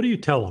school? What do you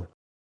tell them?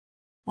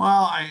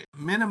 Well, I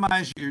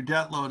minimize your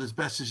debt load as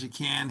best as you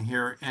can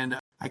here. And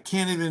I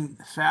can't even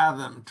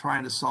fathom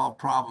trying to solve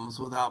problems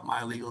without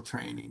my legal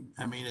training.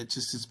 I mean,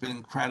 it's been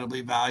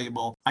incredibly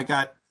valuable. I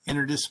got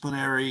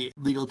interdisciplinary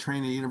legal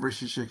training at the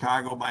University of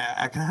Chicago. My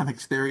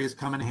economics theory has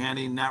come in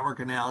handy, network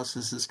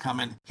analysis has come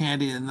in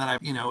handy, and then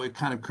it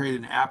kind of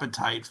created an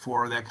appetite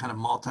for that kind of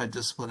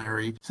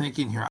multidisciplinary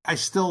thinking here. I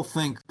still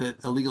think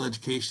that a legal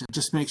education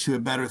just makes you a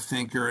better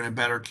thinker and a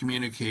better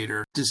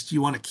communicator. Just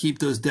you want to keep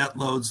those debt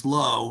loads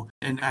low,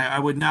 and I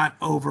would not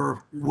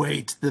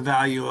overweight the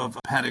value of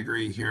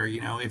pedigree here.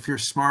 If you're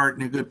smart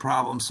and a good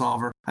problem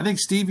solver. I think,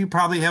 Steve, you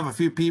probably have a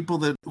few people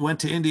that went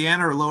to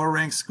Indiana or lower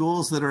ranked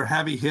schools that are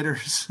heavy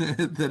hitters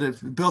that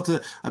have built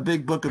a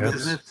big book of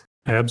business.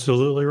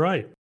 Absolutely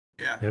right.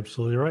 Yeah.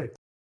 Absolutely right.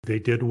 They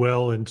did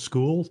well in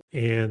school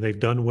and they've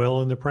done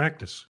well in the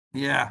practice.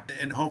 Yeah.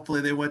 And hopefully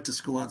they went to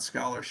school on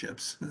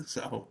scholarships.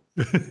 So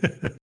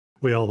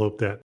we all hope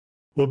that.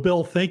 Well,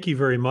 Bill, thank you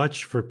very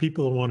much. For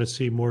people who want to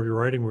see more of your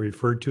writing, we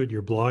referred to it.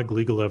 Your blog,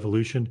 Legal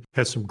Evolution,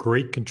 has some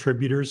great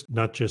contributors,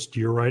 not just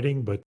your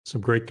writing, but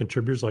some great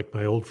contributors like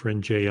my old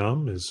friend Jay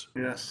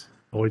yes,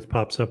 always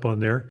pops up on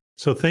there.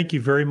 So thank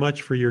you very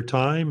much for your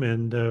time,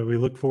 and we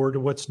look forward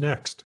to what's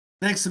next.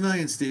 Thanks a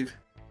million, Steve.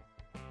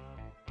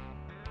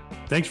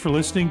 Thanks for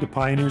listening to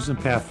Pioneers and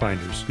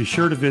Pathfinders. Be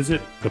sure to visit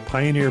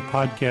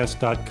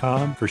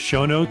thepioneerpodcast.com for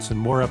show notes and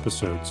more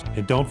episodes.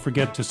 And don't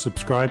forget to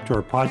subscribe to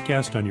our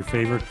podcast on your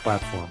favorite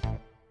platform.